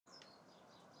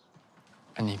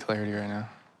I need clarity right now.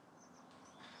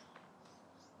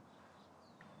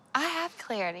 I have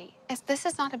clarity. This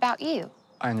is not about you.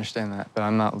 I understand that, but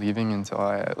I'm not leaving until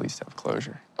I at least have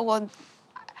closure. Well,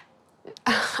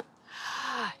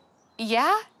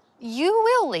 yeah, you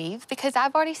will leave because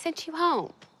I've already sent you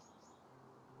home.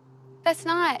 That's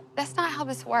not how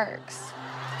this works.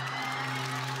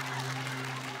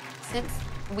 Since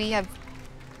we have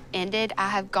ended, I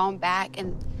have gone back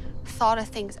and thought of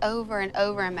things over and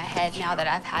over in my head now that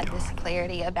I've had this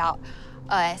clarity about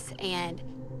us and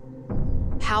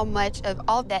how much of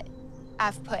all that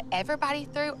I've put everybody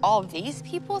through, all these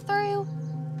people through,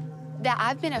 that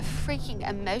I've been a freaking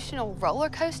emotional roller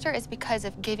coaster is because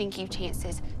of giving you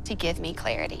chances to give me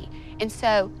clarity. And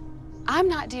so I'm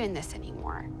not doing this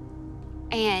anymore.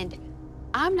 And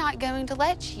I'm not going to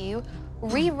let you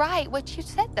rewrite what you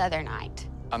said the other night.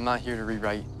 I'm not here to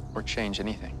rewrite or change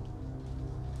anything.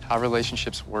 How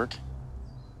relationships work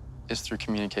is through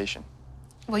communication.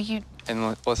 Well,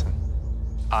 And listen,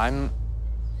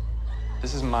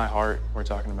 this is my heart we're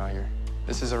talking about here.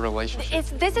 This is a relationship.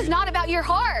 This is not about your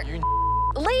heart.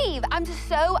 Leave. I'm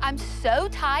so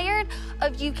tired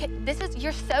of you.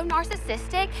 You're so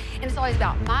narcissistic, and it's always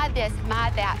about my this, my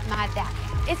that, my that.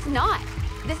 It's not.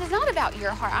 This is not about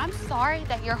your heart. I'm sorry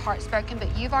that your heart's broken,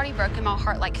 but you've already broken my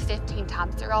heart like 15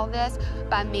 times through all this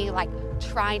by me like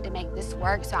trying to make this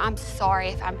work. So I'm sorry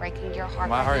if I'm breaking your heart.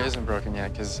 My heart isn't broken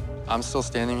yet because I'm still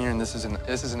standing here and this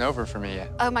isn't over for me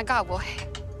yet. Oh my God. Well,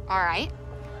 all right.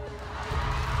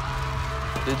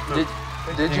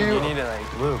 Did you? You need to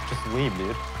like, Luke, just leave,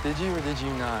 dude. Did you or did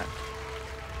you not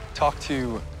talk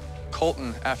to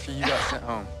Colton after you got sent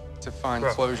home to find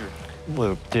closure?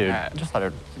 Luke, dude, just let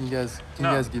her. Can you guys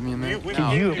give me a minute?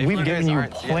 We've given you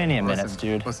plenty of minutes,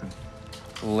 dude. Listen,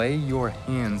 lay your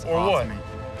hands or off what? me.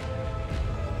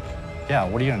 Yeah,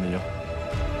 what are you gonna do?